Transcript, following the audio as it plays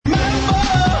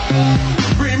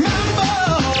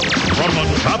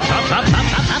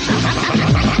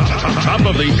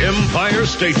the Empire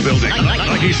State Building.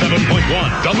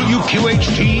 97.1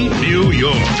 WQHT, New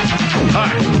York.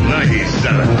 Hot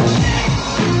 97.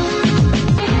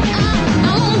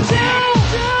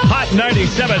 Hot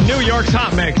 97, New York's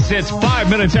Hot Mix. It's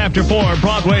 5 minutes after 4.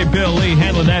 Broadway Bill Lee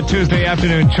handling that Tuesday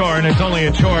afternoon chore, and it's only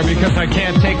a chore because I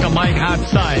can't take the mic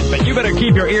outside. But you better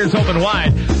keep your ears open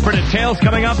wide for details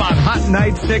coming up on Hot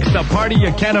Night 6, the party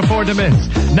you can't afford to miss.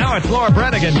 Now it's Laura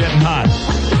Branigan getting hot.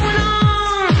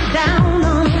 Down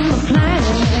on the planet.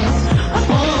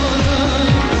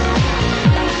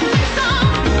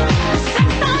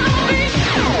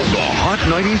 Hot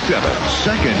 97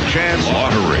 Second Chance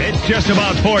Lottery. It's just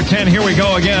about 4:10. Here we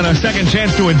go again. A second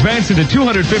chance to advance into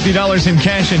 $250 in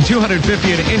cash and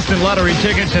 $250 in instant lottery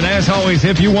tickets. And as always,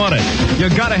 if you want it, you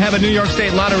got to have a New York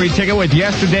State lottery ticket with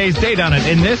yesterday's date on it.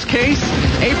 In this case,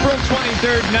 April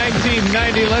 23rd,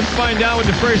 1990. Let's find out what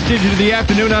the first digit of the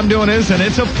afternoon I'm doing is, and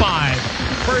it's a 5.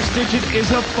 First digit is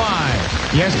a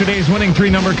 5. Yesterday's winning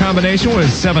 3-number combination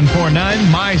was 749.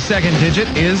 My second digit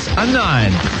is a 9. All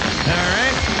right.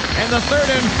 And the third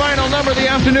and final number of the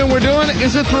afternoon we're doing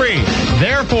is a 3.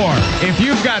 Therefore, if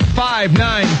you've got 5,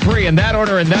 9, 3 in that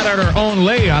order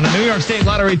only on a New York State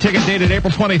lottery ticket dated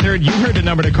April 23rd, you heard the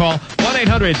number to call.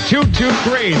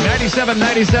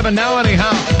 1-800-223-9797. Now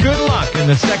anyhow, good luck in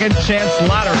the second chance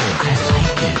lottery. I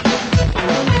like it.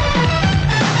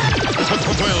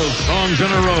 12 songs in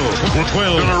a row.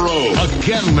 12 in a row.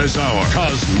 Again this hour.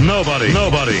 Cause nobody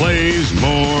plays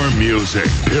more music.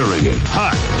 Period.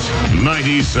 Hot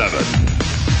 97.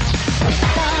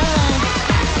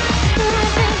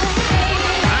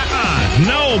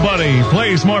 Nobody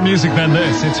plays more music than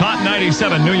this. It's Hot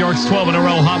 97, New York's 12 in a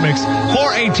row hot mix.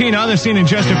 418 on the scene in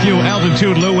just a few.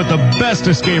 Altitude Lou with the best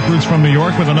escape routes from New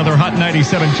York with another Hot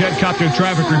 97 jetcopter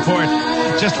traffic report.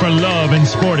 Just for love and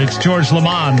sport, it's George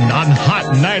Lamont on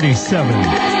Hot 97.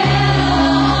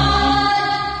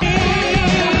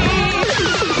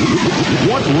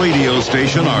 What radio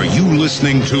station are you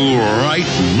listening to right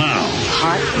now?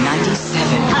 Hot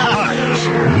 97. Hot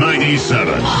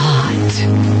 97. Hot.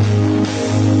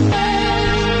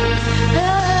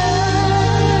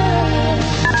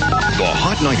 The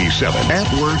Hot 97 at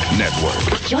Work Network.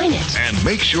 Join it. And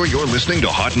make sure you're listening to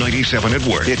Hot 97 at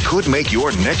Work. It could make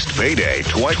your next payday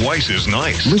twice as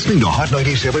nice. Listening to Hot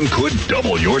 97 could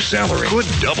double your salary.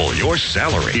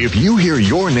 If you hear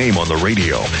your name on the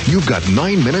radio, you've got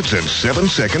 9 minutes and 7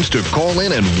 seconds to call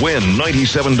in and win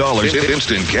 $97 in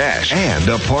instant cash and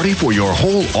a party for your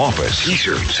whole office.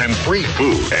 T-shirts and free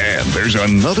food. And there's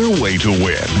another way to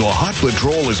win. The Hot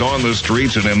Patrol is on the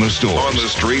streets and in the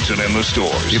stores.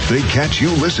 If they catch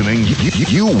you listening,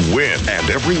 you win. And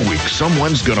every week,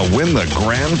 someone's gonna win the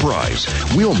grand prize.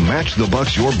 We'll match the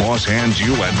bucks your boss hands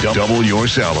you and double your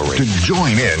salary. To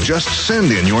join in, just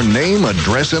send in your name,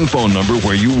 address, and phone number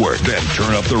where you work. Then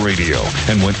turn up the radio.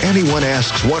 And when anyone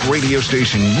asks what radio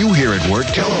station you hear at work,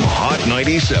 tell them Hot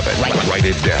 97. Write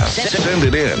it down. Send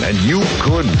it in, and you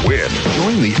could win.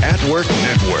 Join the At Work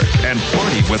Network and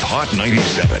party with Hot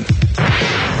 97.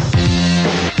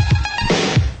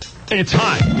 It's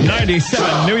Hot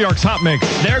 97, New York's Hot Mix.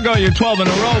 There go your 12 in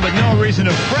a row, but no reason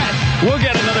to fret. We'll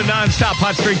get another non-stop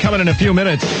hot streak coming in a few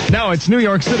minutes. Now it's New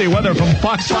York City weather from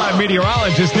Fox 5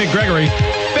 meteorologist Nick Gregory.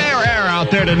 Fair air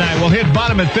out there tonight. We'll hit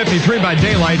bottom at 53 by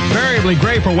daylight. Variably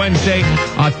gray for Wednesday.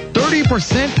 A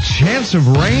 30% chance of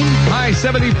rain. High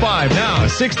 75. Now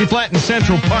 60 flat in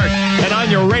Central Park. And on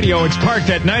your radio, it's parked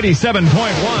at 97.1.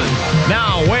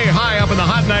 Now way high up in the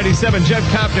Hot 97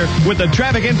 jetcopter with the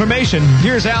traffic information.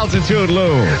 Here's Altitude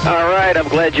Lou. All right, I'm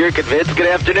glad you're convinced. Good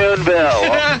afternoon, Bill.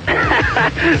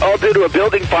 All due to a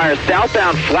building fire,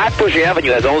 southbound Flatbush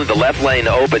Avenue has only the left lane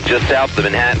open just south of the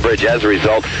Manhattan Bridge. As a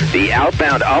result, the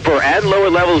outbound upper and lower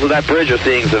levels of that bridge are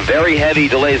seeing some very heavy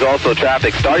delays. Also,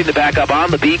 traffic starting to back up on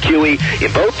the BQE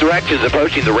in both directions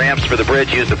approaching the ramps for the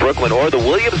bridge. Use the Brooklyn or the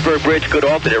Williamsburg Bridge. Good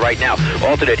alternate right now.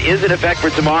 Alternate is in effect for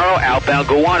tomorrow. Outbound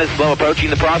Gowan is slow approaching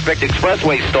the Prospect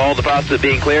Expressway. Stalled, the process of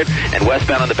being cleared. And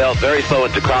westbound on the Belt very slow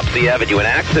into Cropsey Avenue. An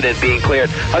accident being cleared.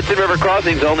 Hudson River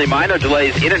crossings only minor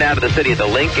delays in and out of the city at the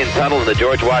Lincoln Tunnel and the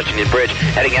George Washington Bridge.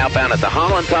 Heading outbound at the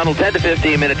Holland Tunnel, 10 to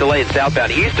 15 minute delay in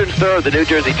southbound Eastern Spur of the New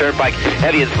Jersey Turnpike.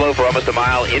 Heavy and slow for almost a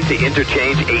mile into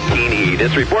interchange 18E.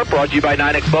 This report brought to you by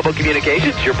 9X Mobile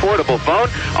Communications, your portable phone,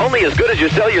 only as good as your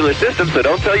cellular system, so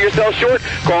don't sell yourself short.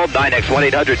 Call 9X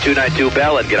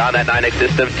 1-800-292-BELL and get on that 9X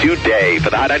system today.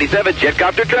 For the Hot 97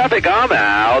 Jetcopter traffic, I'm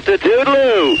Altitude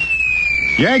Lou.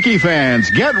 Yankee fans,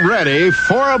 get ready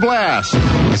for a blast.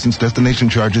 License, destination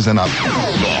charges, and up. The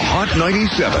Hot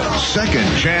 97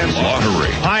 Second Chance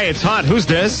Lottery. Hi, it's Hot. Who's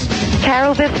this?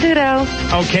 Carol Vizzuto,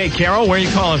 Okay, Carol, where are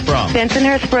you calling from?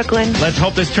 Bensonhurst, Brooklyn. Let's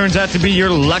hope this turns out to be your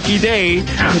lucky day.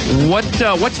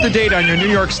 What's the date on your New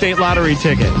York State Lottery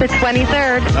ticket? The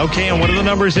 23rd, Okay, and what are the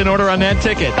numbers in order on that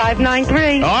ticket?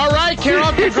 593. All right,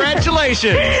 Carol,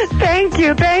 congratulations. Thank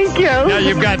you. Now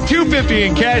you've got $250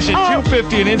 in cash and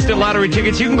 $250 in instant lottery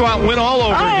tickets. You can go out and win all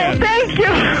over again. Thank you.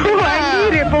 I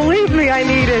need it. Believe me, I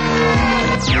need it.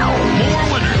 More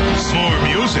winners. More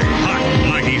music. Hot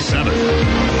 97.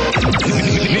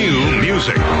 New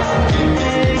music.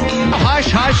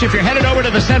 Hush, hush. If you're headed over to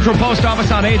the Central Post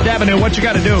Office on 8th Avenue, what you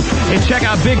got to do is check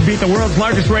out Big Beat, the world's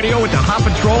largest radio with the Hot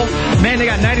Patrol. Man, they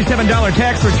got $97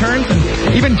 tax returns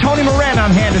and even Tony Moran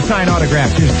on hand to sign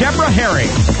autographs. Here's Deborah Harry.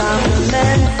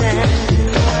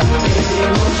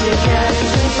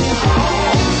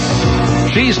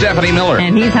 She's Stephanie Miller.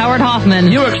 And he's Howard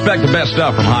Hoffman. You expect the best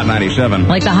stuff from Hot 97.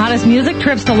 Like the hottest music,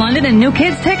 trips to London, and new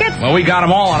kids tickets? Well, we got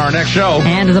them all on our next show.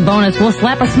 And as a bonus, we'll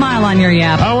slap a smile on your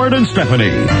yap. Howard and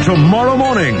Stephanie, tomorrow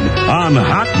morning on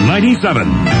Hot 97.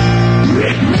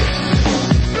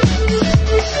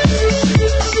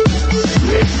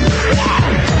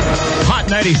 Hot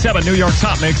 97, New York's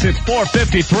Hot Mix. It's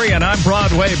 4:53, and I'm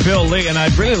Broadway Bill Lee, and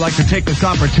I'd really like to take this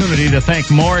opportunity to thank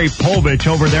Maury Povich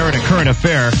over there at A Current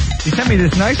Affair. He sent me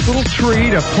this nice little tree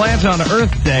to plant on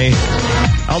Earth Day.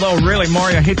 Although, really,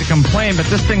 Maury, I hate to complain, but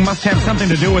this thing must have something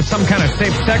to do with some kind of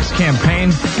safe sex campaign.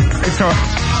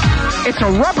 It's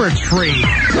a rubber tree.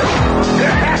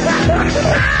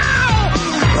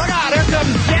 Look out, here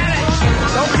comes Janet.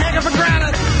 Don't take it for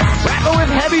granted. Rapper with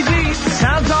heavy D.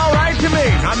 Sounds all right to me.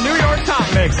 I'm New York's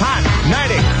Hot Mix. Hot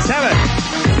 97.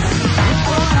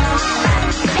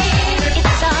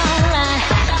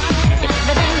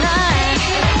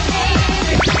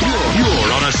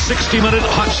 You're on a 60-minute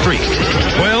hot streak.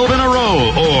 12 in a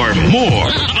row or more.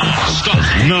 Stop.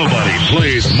 Nobody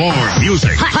plays more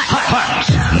music. Hot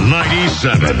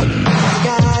 97.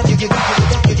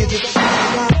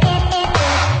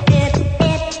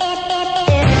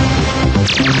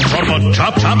 From the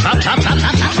top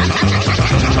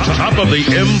of the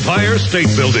Empire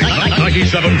State Building,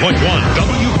 97.1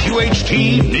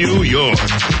 WQHT, New York.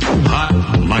 Hot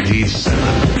 97.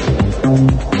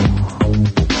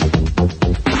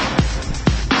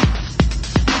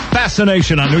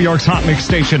 Fascination on New York's Hot Mix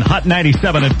station, Hot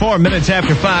 97 at 4 minutes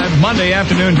after 5, Monday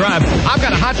afternoon drive. I've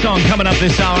got a hot song coming up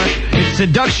this hour. It's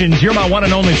Seductions, You're My One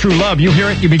and Only True Love. You hear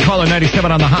it, you be calling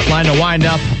 97 on the hotline to wind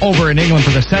up over in England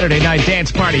for the Saturday night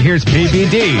dance party. Here's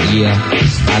BBD. Yeah,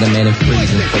 automatic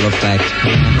freeze in full effect.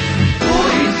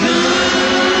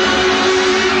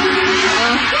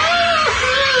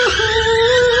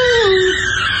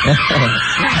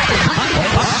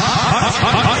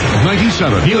 Hot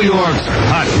 97, New York's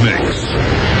Hot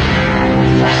Mix.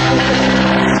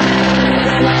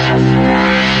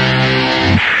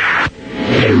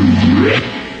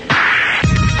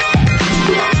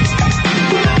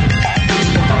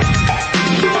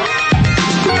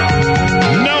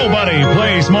 Nobody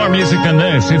plays more music than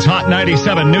this. It's Hot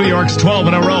 97, New York's 12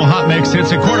 in a row Hot Mix.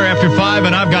 It's a 5:15,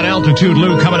 and I've got Altitude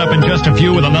Lou coming up in just a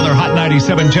few with another Hot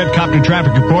 97 Jetcopter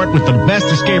traffic report with the best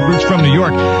escape routes from New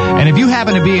York. And if you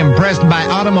happen to be impressed by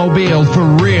automobiles for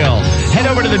real, head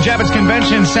over to the Javits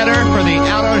Convention Center for the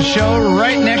auto show.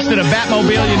 Right next to the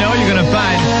Batmobile, you know, you're going to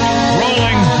find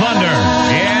Rolling Thunder.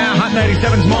 Yeah, Hot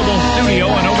 97's mobile studio,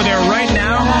 and over there right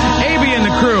now, AB and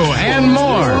the crew and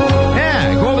more.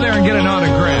 Yeah, go over there and get an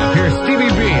autograph. Here's Stevie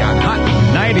B on Hot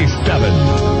 97.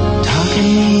 Talking to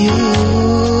you.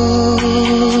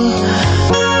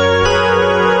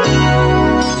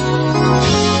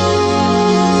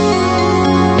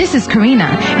 This is Karina,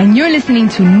 and you're listening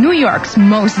to New York's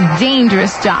most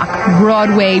dangerous jock,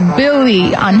 Broadway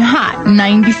Billy on Hot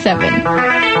 97.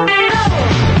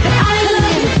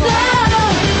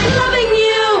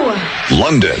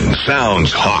 London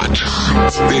sounds hot.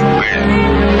 Big Ben,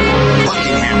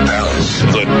 Buckingham Palace,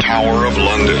 the Tower of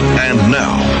London. And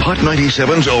now, Hot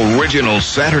 97's original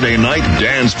Saturday night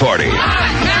dance party.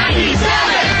 Hot 97!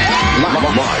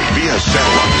 Live via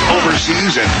satellite,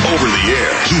 overseas and over the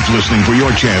air. Keep listening for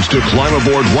your chance to climb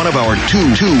aboard one of our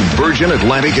two Virgin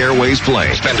Atlantic Airways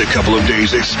planes. Spend a couple of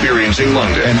days experiencing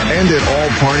London and end it all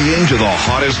partying to the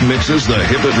hottest mixes the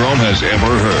Hippodrome has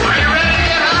ever heard. Are you ready to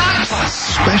get hot? Plus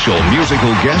special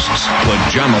musical guests,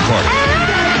 pajama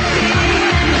party.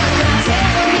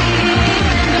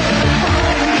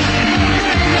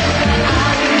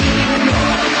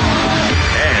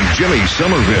 And Jimmy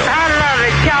Somerville.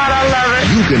 it, God. I love it.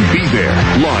 You can be there,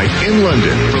 live in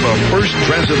London, for the first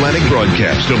transatlantic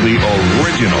broadcast of the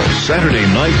original Saturday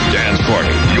Night Dance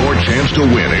Party. Your chance to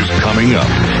win is coming up.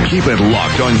 Keep it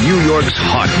locked on New York's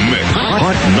Hot Mix.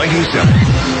 Hot 97.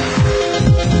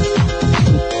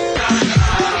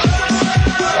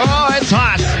 Oh, it's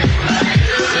hot.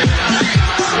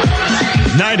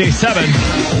 97.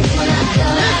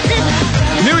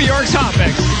 New York's Hot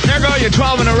Mix. There go you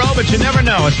 12 in a row, but you never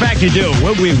know. In fact, you do.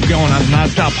 We'll be going on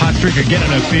non-stop hot streak or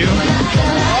getting a few. All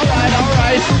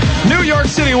right. New York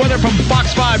City weather from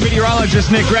Fox 5 meteorologist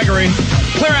Nick Gregory.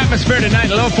 Clear atmosphere tonight,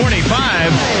 low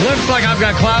 45. Looks like I've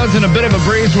got clouds and a bit of a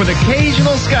breeze with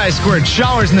occasional sky squirts.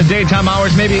 Showers in the daytime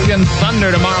hours, maybe even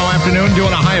thunder tomorrow afternoon,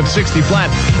 doing a high of 60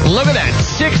 flat. Look at that,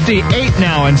 68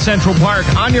 now in Central Park.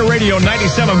 On your radio,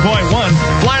 97.1.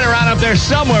 Flying around up there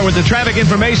somewhere with the traffic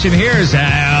information. Here's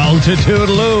Altitude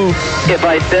Lou. If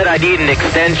I said I need an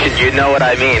extension, you'd know what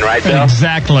I mean, right, Bill?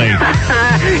 Exactly.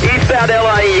 Eastbound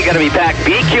LIE, you got to be packed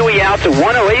BQE out to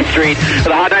 108th Street for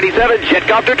the Hot 97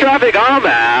 jetcopter traffic.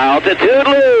 I'm Altitude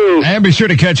Lou. And be sure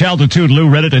to catch Altitude Lou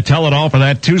ready to tell it all for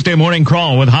that Tuesday morning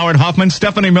crawl with Howard Hoffman,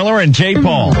 Stephanie Miller, and Jay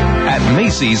Paul. At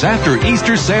Macy's after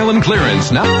Easter sale and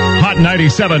clearance now. Hot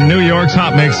 97, New York's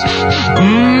Hot Mix.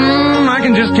 I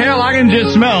can just tell, I can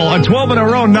just smell a 12 in a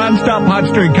row non-stop hot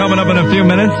streak coming up in a few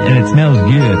minutes, and it smells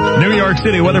good. New York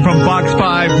City weather from Fox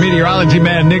 5 meteorology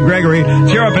man Nick Gregory.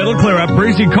 Cheer up, it'll clear up.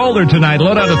 Breezy colder tonight,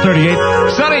 low down to 38.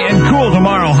 Sunny and cool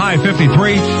tomorrow, high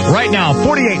 53. Right now,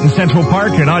 48 in Central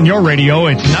Park, and on your radio,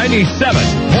 it's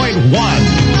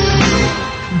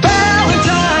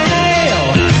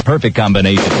 97.1. Perfect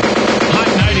combination. Hot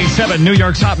 97, New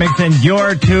York's Hot Mix, and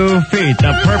your 2 feet.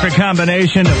 The perfect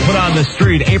combination to put on the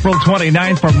street April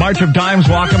 29th for March of Dimes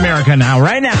Walk America. Now,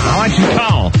 right now, I want you to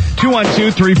call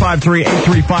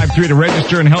 212-353-8353 to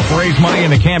register and help raise money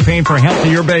in the campaign for Health to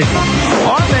Your Baby.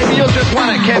 Or maybe you'll just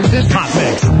want to catch this Hot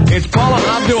Mix. It's Paula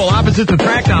Abdul opposite the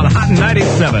track on Hot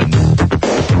 97.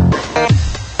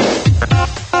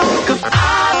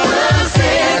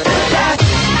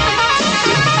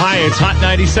 Hi, it's Hot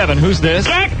 97. Who's this?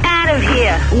 Get out of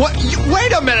here. What?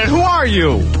 Wait a minute. Who are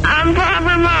you? I'm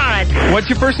Barbara Mott. What's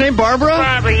your first name, Barbara?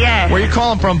 Barbara, yes. Where are you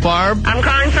calling from, Barb? I'm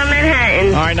calling from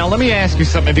Manhattan. All right, now let me ask you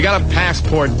something. Have you got a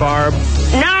passport, Barb? No,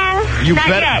 not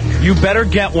yet. You better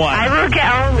get one. I will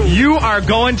get only. You are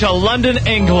going to London,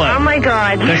 England. Oh, my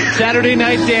God. The Saturday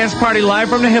Night Dance Party live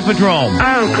from the Hippodrome.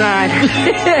 Oh, God.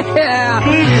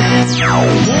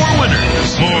 More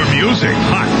winners, more music.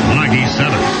 Hot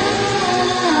 97.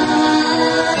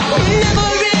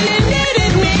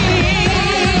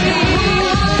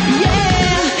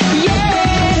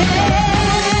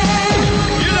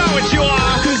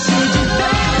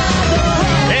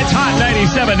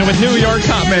 With New York's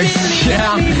Hot Mix.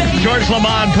 Yeah. George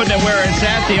Lamont putting it where it's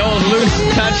at. The old loose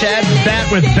touch at bat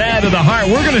with bad of the heart.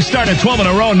 We're going to start at 12 in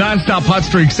a row, non-stop hot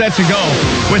streak set to go.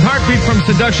 With Heartbeat from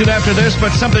Seduction after this, but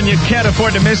something you can't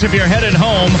afford to miss if you're headed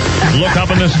home. Look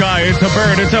up in the sky. It's a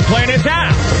bird. It's a plane. It's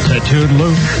Altitude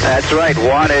Lou. That's right.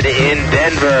 Wanted in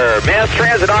Denver. Mass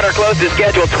transit on or close to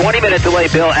schedule. 20-minute delay,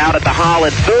 Bill, out at the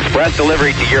Holland. First press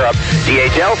delivery to Europe.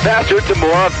 DHL faster to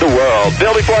more of the world.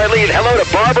 Bill, before I leave, hello to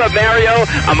Barbara, Mario,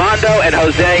 Amando, and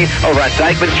Jose over on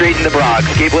Dyckman Street in the Bronx.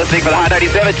 Keep listening for the Hot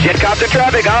 97 jetcopter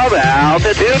traffic of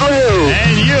Altitude Lou.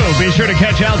 And you, be sure to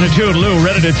catch Altitude Lou,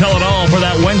 ready to tell it all for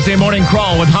that Wednesday morning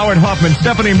crawl with Howard Hoffman,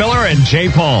 Stephanie Miller, and Jay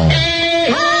Paul.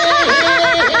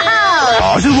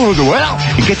 Oh, this will go well.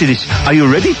 Get to this. Are you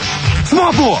ready?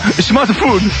 Smart boy. Smart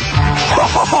food.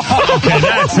 Okay,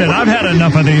 that's it. I've had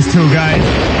enough of these two guys.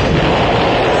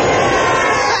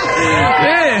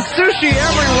 Yeah, sushi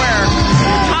everywhere.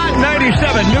 Hot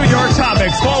 97, New York's Hot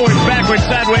Mix. Forwards, backwards,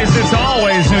 sideways. It's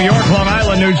always New York, Long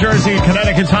Island, New Jersey,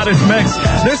 Connecticut's hottest mix.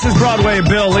 This is Broadway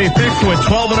Bill Lee, fixed with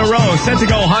 12 in a row, set to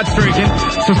go hot streaking.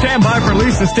 So stand by for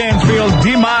Lisa Stansfield's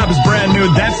D-Mob's brand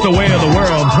new That's the Way of the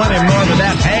World. Plenty more than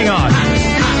that. Hang on.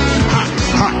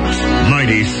 Hot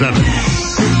 97.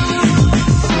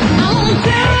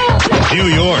 New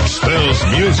York spells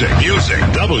music.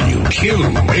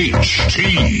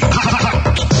 WQHT.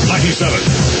 Hot 97.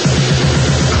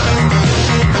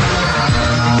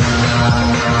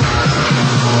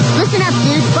 Listen up,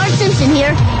 dudes. Bart Simpson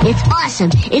here. It's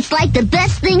awesome. It's like the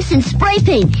best thing since spray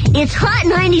paint. It's Hot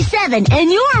 97,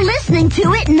 and you're listening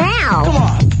to it now. Come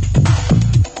on.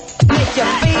 Make you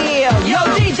feel. Yo,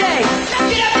 DJ. Let's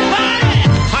get everybody.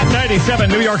 Hot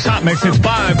 97, New York's Hot Mix. It's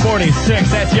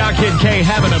 546. That's Ya Kid K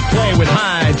having a play with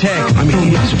high tech. And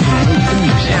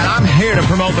I'm here to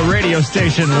promote the radio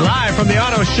station live from the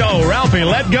auto show. Ralphie,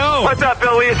 let go. What's up,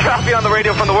 Billy? It's Ralphie on the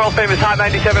radio from the world-famous Hot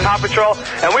 97 Hot Patrol.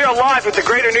 And we are live with the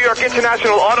Greater New York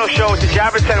International Auto Show at the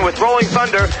Javits Center with Rolling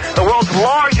Thunder, the world's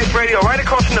largest radio, right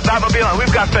across from the Batmobile. And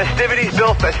we've got festivities,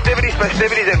 Bill, festivities,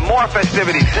 and more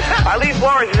festivities. Eileen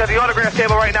Flores is at the autograph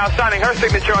table right now signing her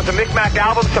signature on some Micmac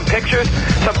albums, some pictures,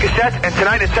 some cassettes, and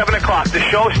tonight at 7 o'clock, the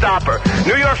showstopper.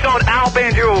 New York's own Al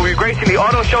Bandiero will be gracing the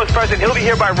auto show's present. He'll be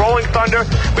here by Rolling Thunder.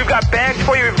 We've got bags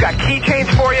for you. We've got keychains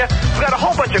for you. We've got a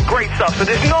whole bunch of great stuff, so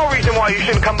there's no reason why you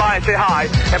shouldn't come by and say hi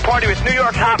and party with New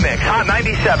York's Hot Mix, Hot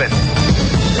 97.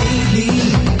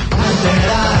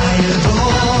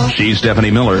 She's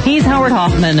Stephanie Miller. He's Howard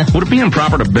Hoffman. Would it be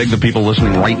improper to beg the people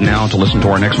listening right now to listen to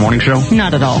our next morning show?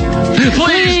 Not at all.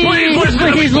 Please listen.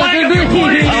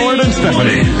 Howard and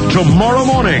Stephanie, tomorrow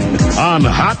morning on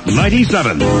Hot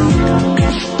 97.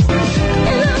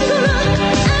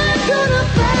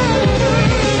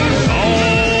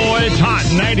 Oh, it's Hot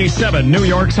 97, New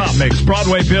York's Hot Mix.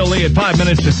 Broadway Bill Lee at 5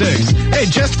 minutes to 6. Hey,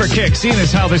 just for kicks, seeing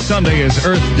as how this Sunday is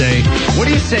Earth Day, what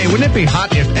do you say? Wouldn't it be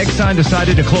hot if Exxon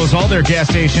decided to close all their gas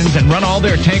stations and run all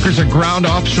their tankers aground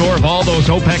offshore of all those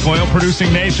OPEC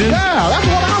oil-producing nations? Yeah, that's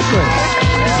what I think.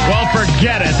 Well,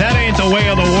 forget it. That ain't the way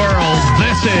of the world.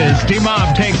 This is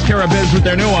D-Mob Takes Care of Biz with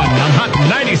their new one on Hot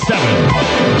 97.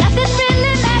 Got this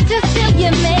feeling that just till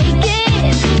you make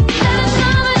it.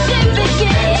 Another day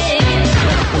begins.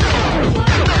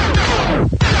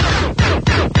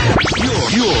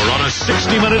 You're on a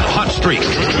 60-minute hot streak.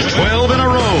 12 in a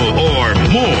row or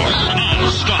more.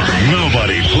 Non-stop.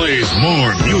 Nobody plays more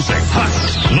music. Hot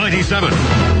 97.